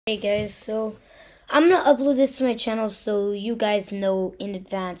Hey guys, so I'm gonna upload this to my channel so you guys know in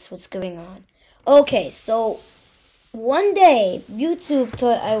advance what's going on. Okay, so one day YouTube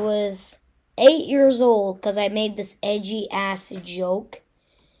thought I was 8 years old because I made this edgy ass joke,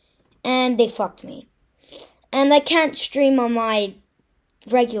 and they fucked me. And I can't stream on my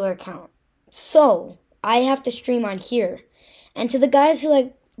regular account, so I have to stream on here. And to the guys who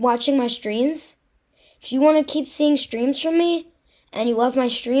like watching my streams, if you want to keep seeing streams from me and you love my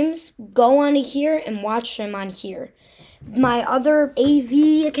streams, go on to here and watch them on here. My other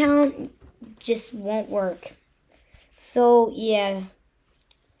AV account just won't work. So, yeah.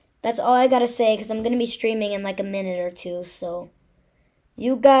 That's all I gotta say because I'm going to be streaming in like a minute or two. So,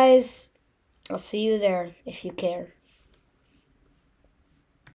 you guys, I'll see you there if you care.